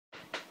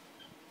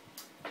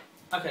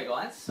Okay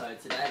guys, so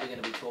today we're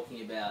going to be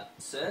talking about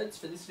SURDS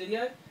for this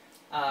video.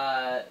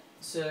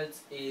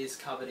 SURDS is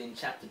covered in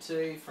Chapter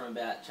 2 from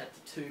about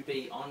Chapter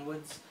 2B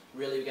onwards.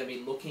 Really we're going to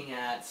be looking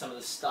at some of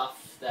the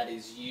stuff that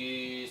is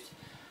used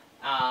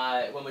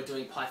when we're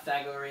doing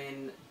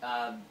Pythagorean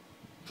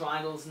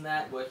triangles and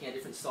that, working at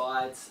different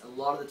sides. A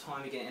lot of the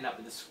time you're going to end up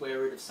with the square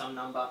root of some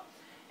number,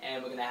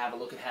 and we're going to have a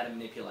look at how to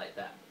manipulate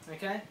that.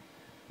 Okay?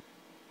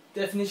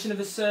 Definition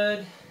of a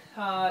SURD.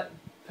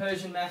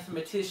 Persian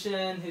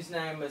mathematician whose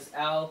name was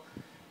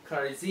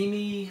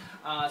Al-Khwarizmi.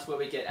 That's where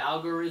we get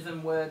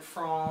algorithm word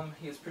from.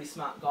 He was a pretty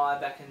smart guy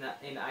back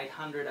in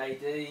 800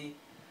 AD.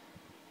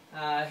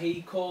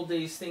 He called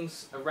these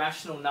things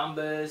irrational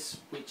numbers,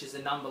 which is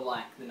a number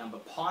like the number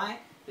pi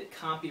that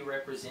can't be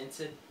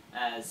represented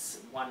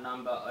as one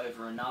number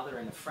over another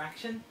in a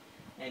fraction,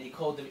 and he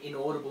called them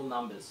inaudible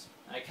numbers.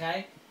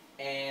 Okay,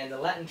 and the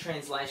Latin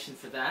translation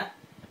for that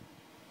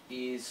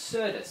is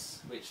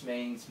SURDS, which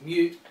means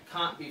mute,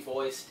 can't be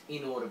voiced,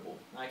 inaudible.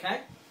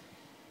 Okay?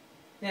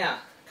 Now,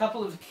 a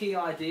couple of key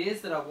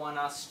ideas that I want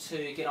us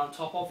to get on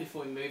top of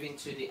before we move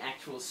into the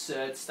actual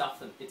SURD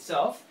stuff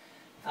itself.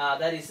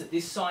 That is that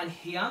this sign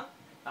here,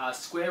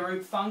 square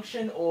root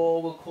function,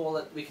 or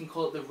we can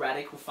call it the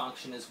radical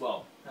function as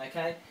well.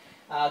 Okay?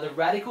 The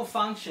radical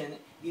function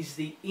is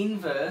the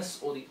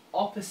inverse or the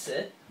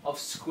opposite of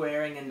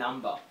squaring a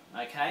number.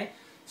 Okay?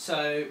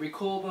 So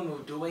recall when we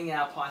were doing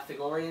our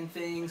Pythagorean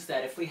things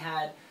that if we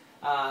had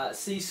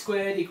c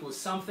squared equals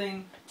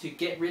something, to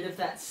get rid of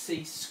that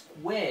c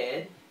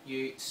squared,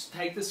 you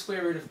take the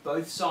square root of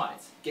both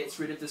sides, gets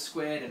rid of the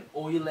squared, and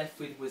all you're left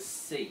with was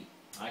c.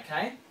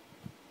 Okay?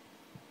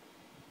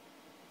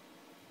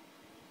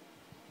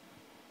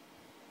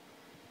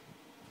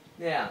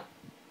 Now,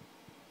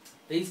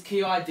 these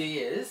key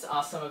ideas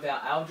are some of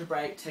our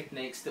algebraic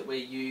techniques that we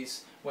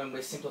use when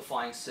we're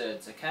simplifying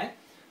SURDS. Okay?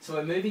 So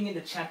we're moving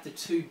into Chapter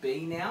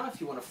 2B now. If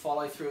you want to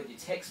follow through with your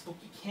textbook,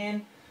 you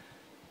can.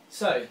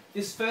 So,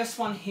 this first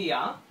one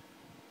here,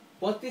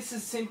 what this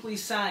is simply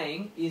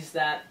saying is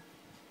that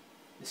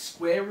the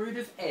square root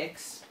of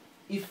x,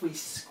 if we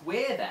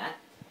square that,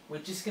 we're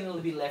just going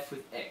to be left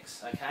with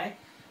x, okay?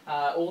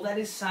 All that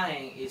is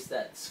saying is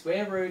that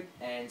square root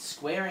and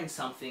squaring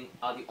something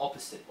are the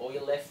opposite. All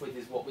you're left with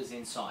is what was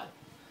inside.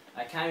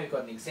 Okay, we've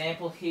got an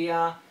example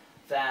here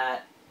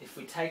that if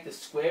we take the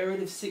square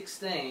root of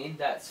 16,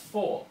 that's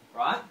 4,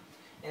 right?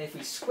 And if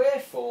we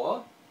square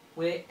 4,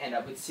 we end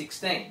up with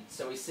 16.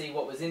 So we see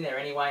what was in there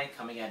anyway,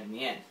 coming out in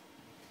the end.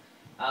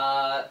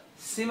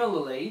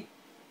 Similarly,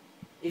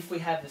 if we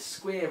have the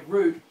square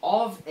root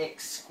of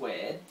x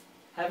squared,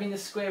 having the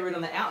square root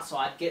on the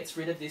outside gets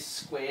rid of this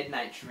squared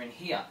nature in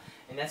here.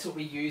 And that's what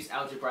we use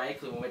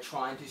algebraically when we're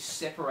trying to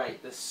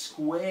separate the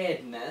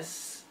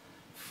squaredness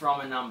from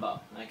a number,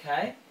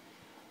 okay?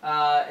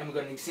 And we've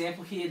got an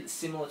example here that's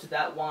similar to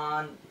that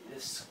one, the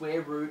square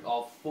root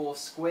of 4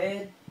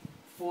 squared.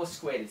 4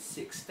 squared is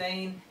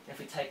 16. If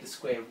we take the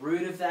square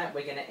root of that,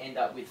 we're going to end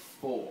up with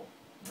 4.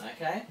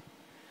 Okay?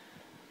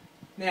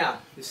 Now,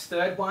 this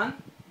third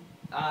one,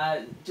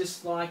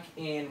 just like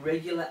in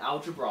regular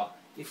algebra,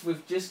 if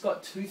we've just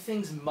got two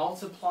things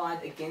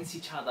multiplied against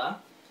each other,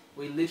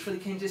 we literally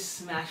can just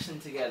smash them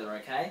together,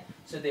 okay?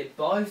 So they're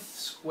both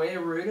square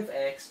root of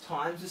x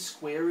times the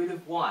square root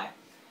of y.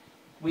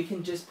 We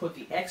can just put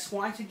the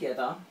xy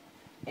together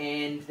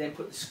and then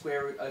put the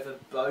square root over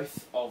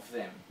both of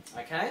them.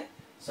 Okay?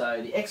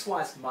 So the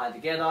xy is combined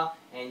together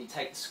and you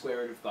take the square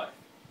root of both.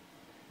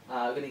 We've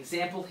got an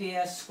example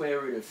here,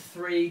 square root of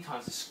 3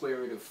 times the square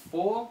root of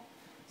 4.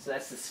 So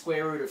that's the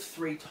square root of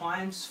 3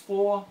 times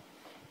 4,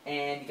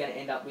 and you're going to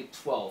end up with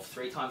 12.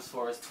 3 times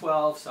 4 is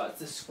 12, so it's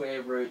the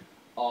square root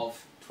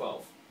of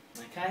 12.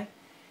 Okay?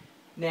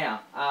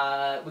 Now,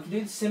 we can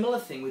do the similar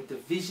thing with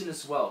division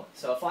as well.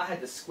 So if I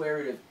had the square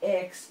root of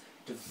x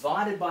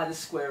divided by the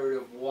square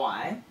root of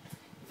y,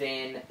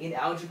 then in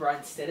algebra,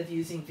 instead of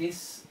using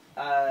this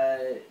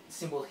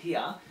symbol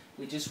here,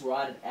 we just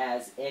write it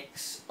as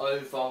x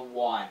over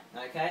y,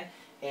 okay?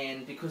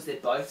 And because they're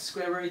both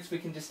square roots, we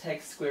can just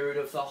take the square root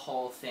of the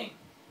whole thing,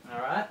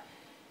 alright?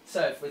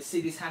 So if we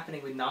see this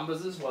happening with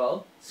numbers as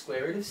well,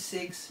 square root of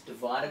 6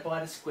 divided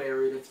by the square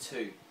root of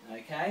 2,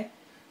 okay?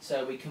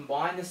 So we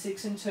combine the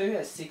 6 and 2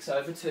 as 6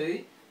 over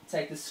 2,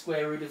 take the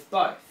square root of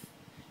both.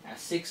 Now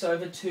 6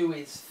 over 2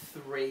 is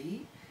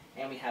 3,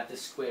 and we have the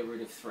square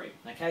root of 3.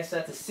 Okay, so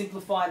that's a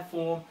simplified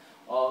form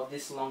of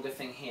this longer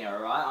thing here,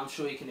 alright? I'm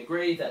sure you can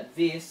agree that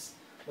this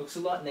looks a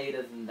lot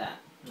neater than that,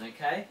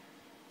 okay?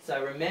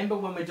 So remember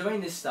when we're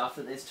doing this stuff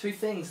that there's two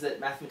things that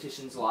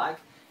mathematicians like,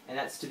 and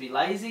that's to be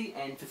lazy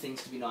and for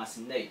things to be nice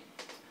and neat.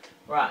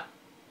 Right,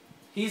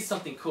 here's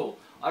something cool.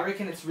 I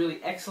reckon it's really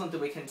excellent that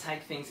we can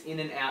take things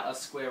in and out of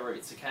square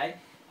roots, okay?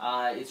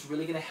 It's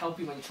really going to help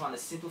you when you're trying to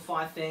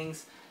simplify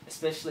things,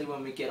 especially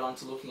when we get on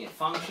to looking at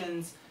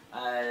functions.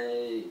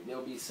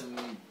 There'll be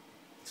some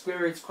square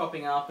roots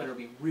cropping up and it'll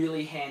be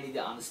really handy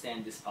to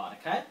understand this part,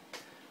 okay?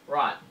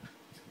 Right.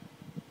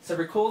 So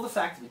recall the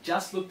fact that we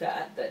just looked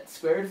at that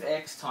square root of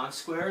x times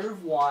square root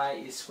of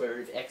y is square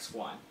root of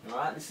xy.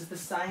 Alright? This is the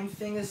same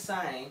thing as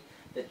saying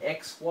that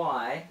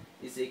xy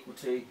is equal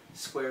to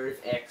square root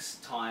of x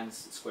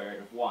times square root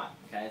of y.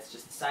 Okay, it's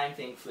just the same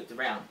thing flipped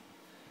around.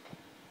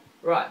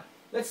 Right,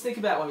 let's think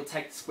about when we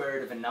take the square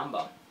root of a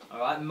number.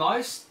 Alright,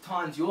 most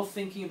times you're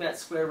thinking about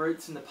square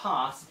roots in the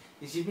past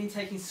is you've been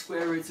taking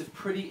square roots of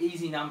pretty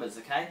easy numbers,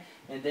 okay?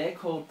 And they're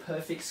called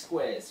perfect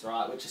squares,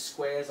 right, which are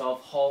squares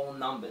of whole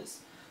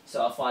numbers.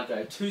 So if I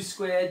go 2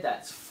 squared,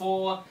 that's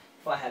 4.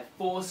 If I have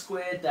 4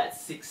 squared,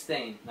 that's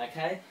 16,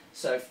 okay?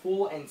 So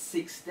 4 and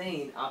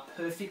 16 are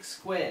perfect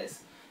squares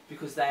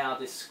because they are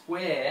the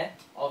square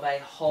of a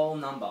whole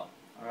number,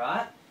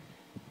 alright?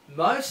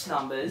 Most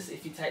numbers,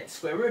 if you take the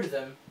square root of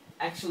them,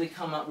 actually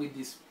come up with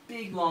this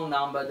big long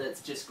number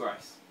that's just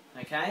gross,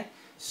 okay?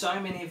 So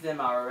many of them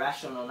are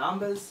irrational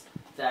numbers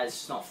that it's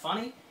just not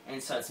funny,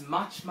 and so it's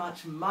much,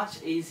 much,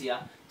 much easier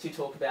to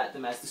talk about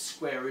them as the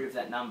square root of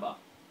that number.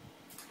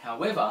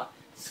 However,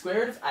 square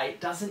root of 8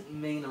 doesn't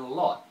mean a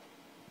lot.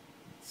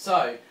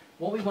 So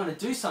what we want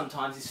to do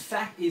sometimes is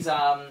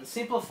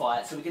simplify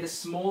it so we get a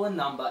smaller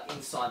number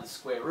inside the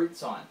square root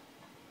sign.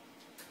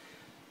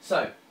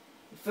 So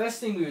the first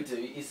thing we would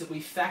do is that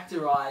we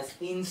factorise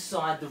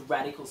inside the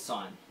radical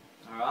sign.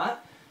 Alright?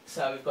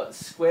 So we've got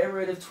the square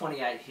root of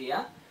 28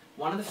 here.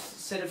 One of the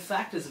set of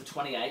factors of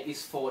 28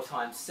 is 4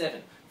 times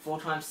 7.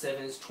 4 times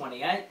 7 is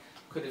 28.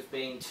 Could have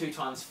been 2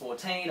 times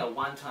 14 or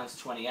 1 times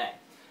 28.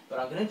 But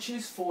I'm going to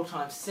choose 4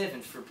 times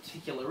 7 for a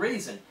particular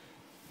reason.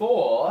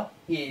 4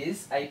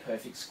 is a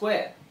perfect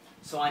square.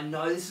 So I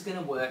know this is going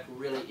to work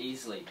really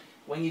easily.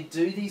 When you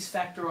do these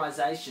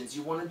factorizations,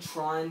 you want to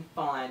try and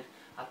find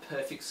a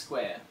perfect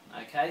square.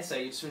 Okay, so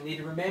you just need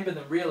to remember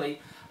them really.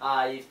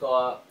 You've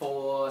got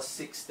 4,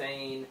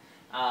 16,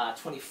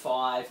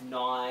 25,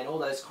 9, all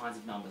those kinds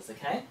of numbers,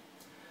 okay?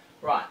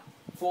 Right,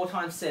 4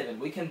 times 7.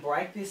 We can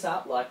break this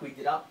up like we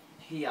did up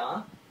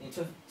here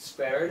into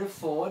square root of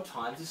 4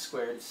 times the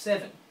square root of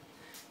 7.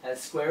 As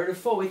square root of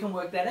 4, we can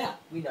work that out.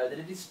 We know that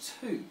it is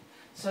 2.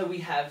 So we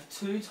have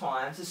 2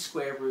 times the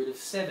square root of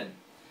 7.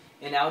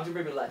 In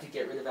algebra, we like to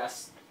get rid of our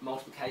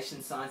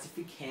multiplication signs if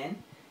we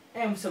can.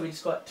 And so we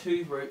just got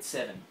 2 root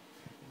 7.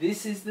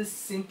 This is the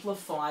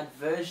simplified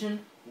version.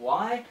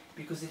 Why?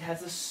 Because it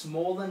has a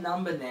smaller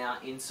number now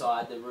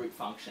inside the root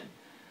function.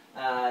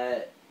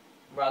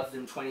 Rather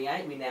than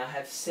 28, we now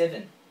have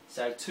 7.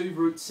 So 2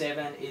 root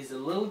 7 is a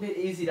little bit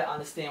easier to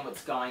understand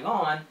what's going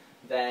on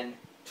than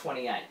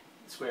 28,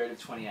 square root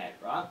of 28,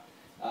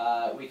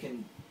 right? We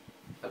can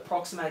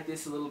approximate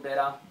this a little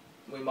better.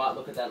 We might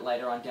look at that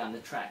later on down the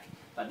track.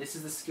 But this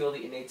is the skill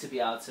that you need to be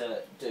able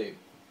to do.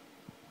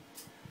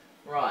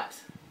 Right.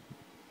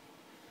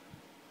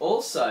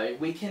 Also,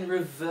 we can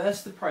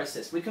reverse the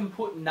process. We can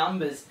put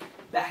numbers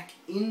back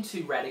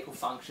into radical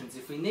functions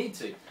if we need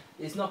to.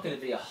 There's not going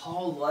to be a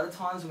whole lot of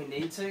times we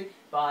need to,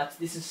 but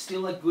this is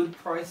still a good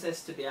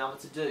process to be able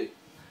to do.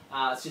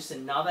 It's just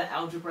another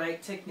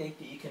algebraic technique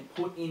that you can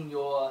put in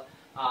your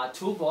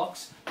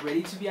toolbox,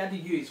 ready to be able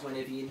to use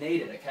whenever you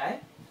need it, okay?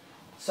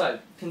 So,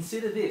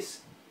 consider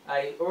this,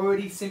 a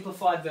already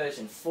simplified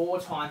version, 4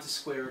 times the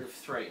square root of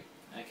 3,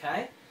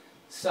 okay?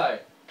 So,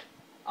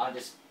 I'm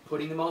just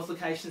putting the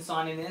multiplication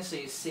sign in there so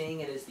you're seeing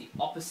it as the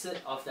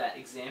opposite of that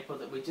example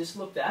that we just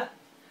looked at.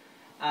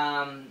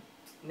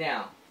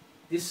 Now,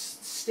 this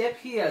step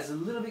here is a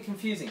little bit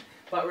confusing,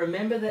 but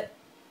remember that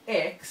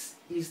x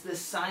is the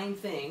same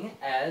thing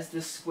as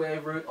the square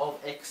root of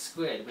x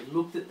squared. We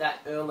looked at that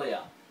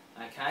earlier.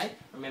 Okay?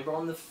 Remember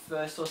on the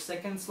first or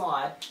second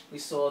slide, we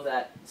saw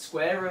that the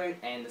square root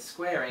and the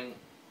squaring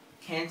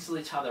cancel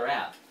each other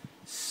out.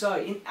 So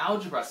in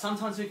algebra,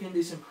 sometimes we can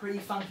do some pretty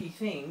funky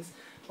things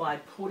by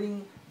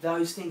putting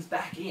those things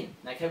back in.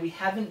 Okay? We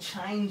haven't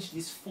changed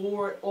this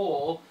 4 at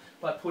all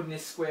by putting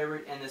this square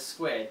root and the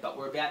squared, but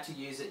we're about to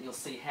use it and you'll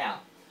see how.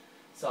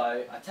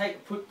 So I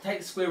take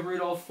the square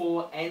root of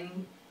 4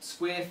 and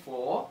square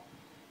 4,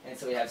 and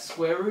so we have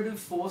square root of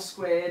 4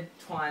 squared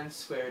times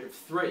square root of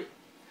 3.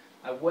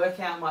 I work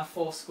out my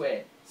 4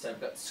 squared, so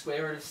I've got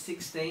square root of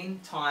 16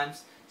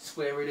 times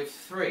square root of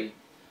 3.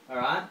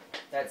 Alright,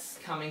 that's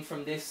coming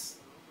from this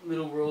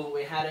little rule that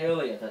we had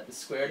earlier, that the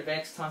square root of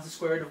x times the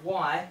square root of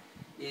y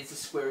is the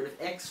square root of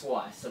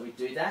xy. So we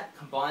do that,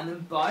 combine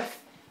them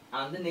both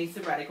underneath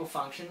the radical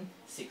function,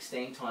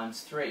 16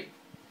 times 3.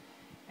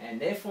 And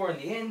therefore, in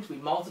the end, we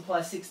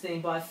multiply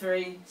 16 by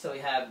 3, so we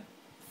have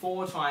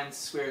 4 times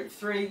square root of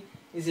 3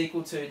 is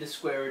equal to the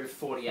square root of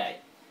 48.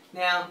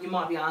 Now, you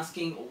might be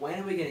asking, when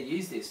are we going to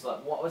use this?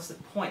 Like, what's the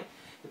point?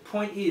 The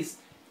point is,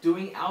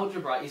 doing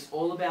algebra is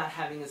all about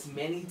having as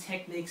many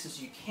techniques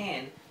as you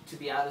can to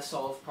be able to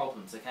solve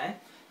problems, okay?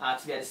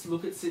 To be able to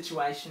look at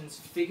situations,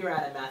 figure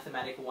out a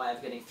mathematical way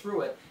of getting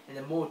through it, and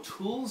the more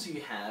tools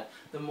you have,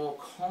 the more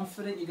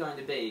confident you're going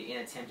to be in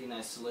attempting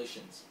those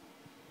solutions.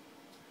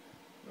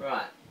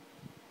 Right.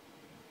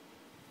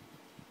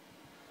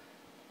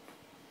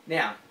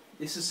 Now,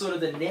 this is sort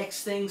of the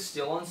next thing,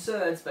 still on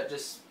SURDS, but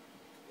just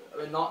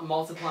we're not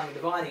multiplying and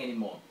dividing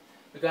anymore.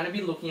 We're going to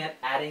be looking at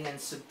adding and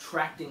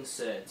subtracting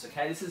SURDS.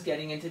 Okay, this is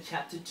getting into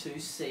chapter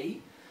 2C.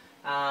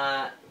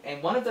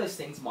 And one of those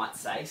things might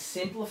say,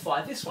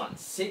 simplify this one.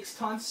 6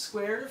 times the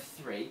square root of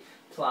 3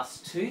 plus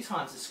 2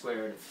 times the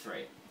square root of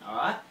 3.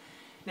 Alright?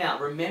 Now,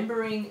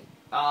 remembering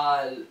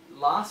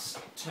last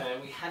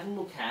term, we had a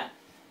look at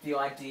the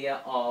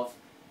idea of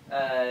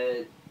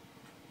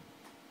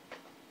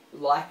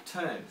like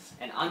terms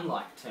and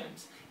unlike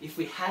terms. If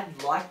we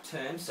had like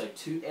terms, so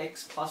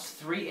 2x plus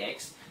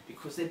 3x,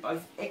 because they're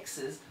both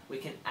x's, we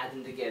can add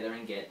them together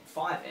and get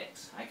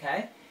 5x,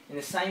 okay? In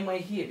the same way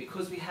here,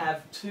 because we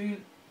have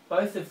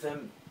both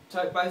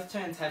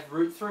terms have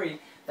root 3,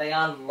 they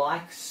are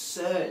like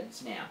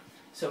surds now.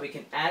 So we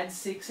can add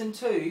 6 and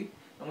 2,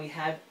 and we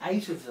have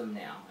 8 of them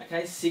now,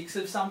 okay? 6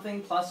 of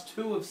something plus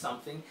 2 of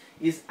something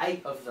is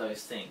 8 of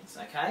those things,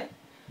 okay?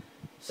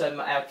 So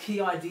our key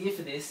idea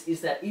for this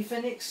is that if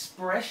an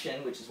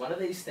expression, which is one of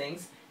these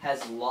things,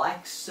 has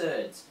like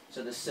surds,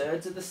 so the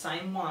surds are the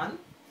same one,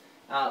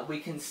 we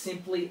can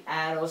simply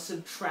add or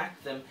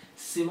subtract them,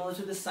 similar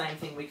to the same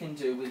thing we can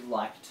do with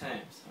like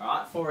terms.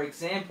 Alright, for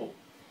example,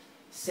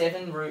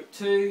 7 root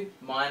 2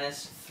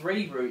 minus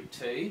 3 root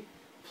 2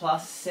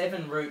 plus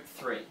 7 root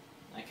 3.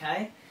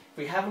 Okay? If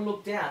we have a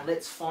look down,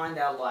 let's find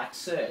our like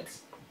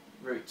surds.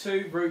 Root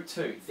 2, root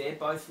 2. They're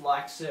both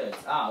like surds.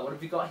 What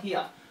have we got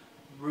here?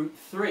 Root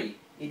 3.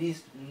 It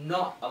is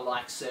not a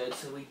like surd,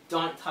 so we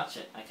don't touch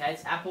it. Okay?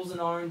 It's apples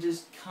and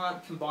oranges,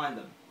 can't combine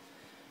them.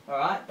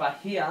 Alright, but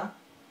here,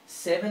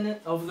 7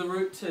 of the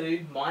root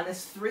 2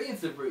 minus 3 of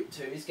the root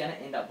 2 is going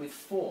to end up with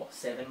 4.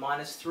 7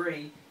 minus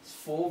 3 is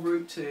 4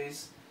 root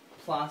 2's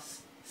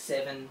plus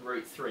 7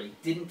 root 3.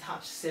 Didn't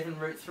touch 7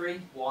 root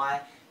 3.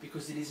 Why?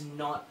 Because it is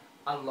not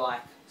a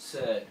like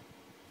surd.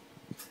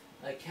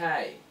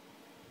 Okay.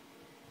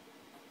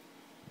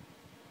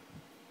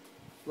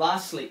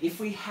 Lastly, if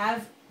we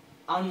have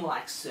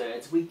unlike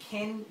surds, we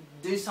can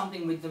do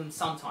something with them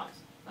sometimes.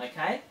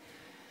 Okay?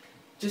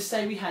 Just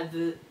say we had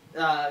the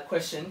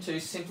question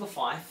to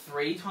simplify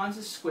 3 times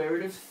the square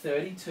root of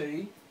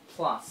 32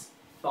 plus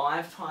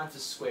 5 times the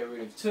square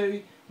root of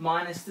 2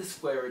 minus the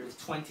square root of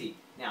 20.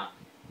 Now,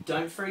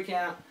 don't freak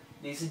out.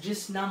 These are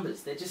just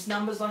numbers. They're just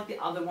numbers like the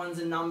other ones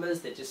are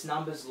numbers. They're just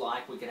numbers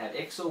like we could have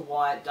x or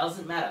y. It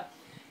doesn't matter.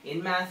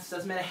 In maths, it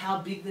doesn't matter how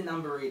big the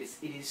number is.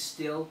 It is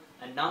still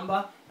a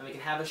number, and we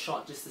can have a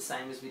shot just the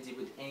same as we did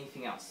with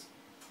anything else.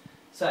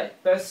 So,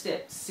 first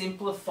step,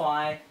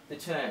 simplify the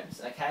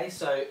terms. Okay,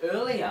 so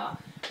earlier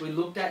we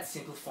looked at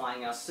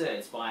simplifying our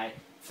surds by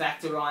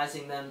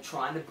factorizing them,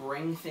 trying to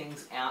bring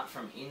things out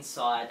from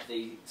inside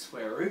the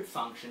square root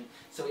function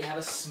so we have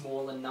a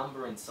smaller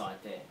number inside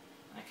there.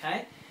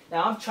 Okay?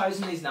 Now I've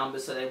chosen these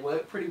numbers so they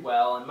work pretty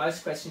well, and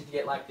most questions you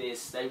get like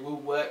this, they will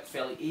work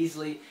fairly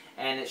easily,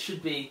 and it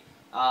should be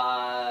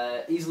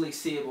easily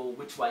seeable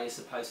which way you're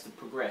supposed to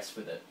progress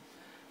with it.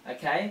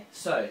 Okay,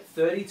 so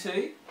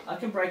 32, I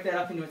can break that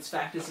up into its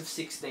factors of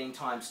 16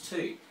 times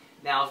 2.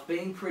 Now I've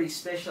been pretty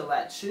special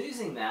at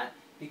choosing that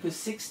because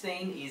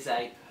 16 is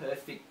a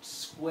perfect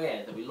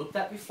square that we looked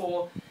at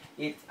before.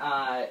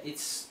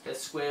 It's a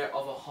square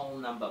of a whole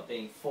number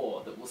being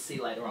 4 that we'll see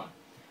later on.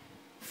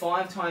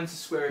 5 times the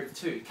square root of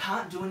 2.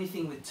 Can't do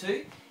anything with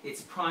 2.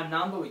 It's a prime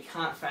number. We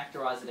can't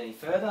factorize it any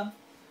further.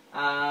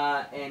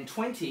 And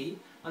 20,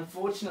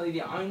 unfortunately,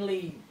 the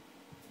only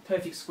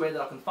perfect square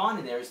that I can find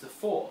in there is the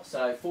 4.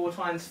 So 4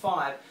 times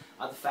 5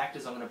 are the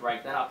factors I'm going to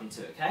break that up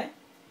into, okay?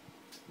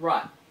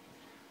 Right.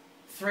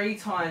 3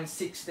 times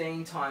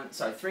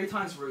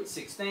root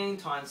 16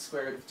 times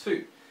square root of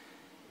 2.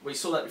 We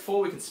saw that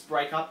before. We can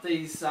break up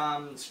these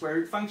square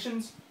root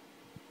functions.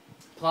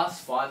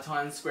 Plus 5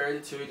 times square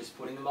root of 2, just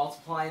putting the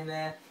multiply in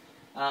there.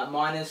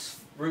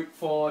 Minus root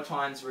 4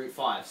 times root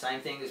 5.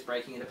 Same thing as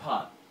breaking it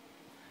apart.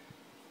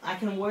 I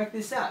can work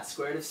this out.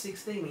 Square root of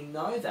 16, we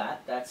know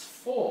that, that's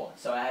 4.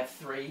 So I have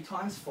 3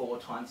 times 4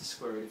 times the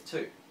square root of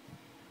 2.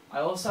 I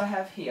also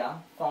have here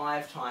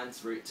 5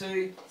 times root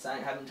 2, so I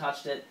haven't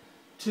touched it.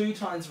 2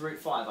 times root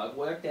 5. I've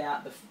worked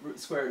out the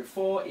square root of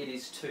 4, it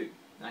is 2.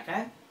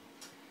 Okay?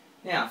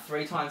 Now,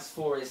 3 times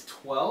 4 is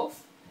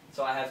 12,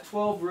 so I have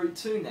 12 root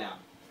 2 now.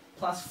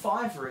 Plus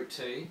 5 root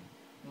 2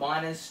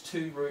 minus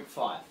 2 root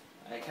 5.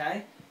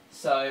 Okay?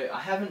 So I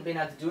haven't been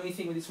able to do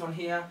anything with this one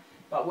here.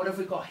 But what have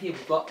we got here?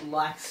 We've got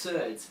like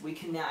surds. We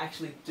can now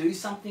actually do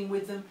something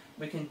with them.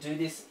 We can do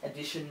this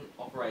addition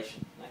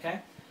operation. Okay?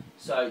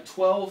 So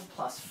 12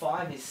 plus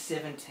 5 is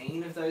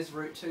 17 of those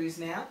root 2's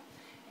now.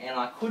 And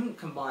I couldn't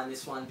combine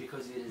this one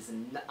because it is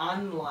an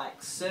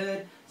unlike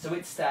surd. So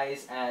it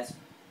stays as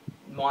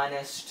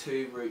minus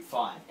 2 root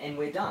 5. And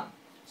we're done.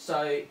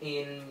 So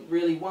in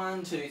really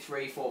 1, 2,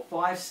 3, 4,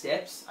 5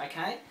 steps,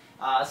 okay?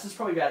 This is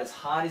probably about as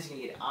hard as you're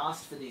going to get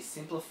asked for these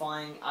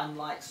simplifying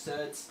unlike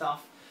surd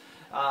stuff.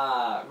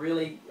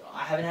 Really,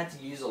 I haven't had to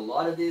use a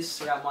lot of this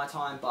throughout my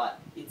time, but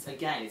it's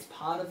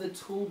part of the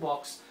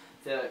toolbox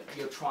that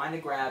you're trying to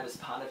grab as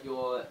part of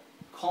your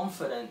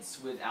confidence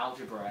with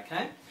algebra,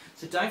 okay?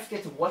 So don't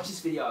forget to watch this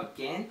video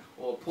again,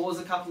 or pause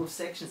a couple of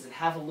sections and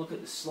have a look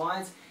at the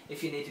slides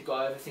if you need to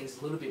go over things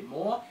a little bit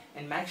more,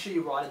 and make sure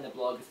you write in the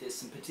blog if there's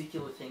some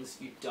particular things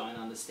you don't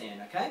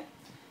understand, okay?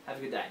 Have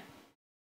a good day.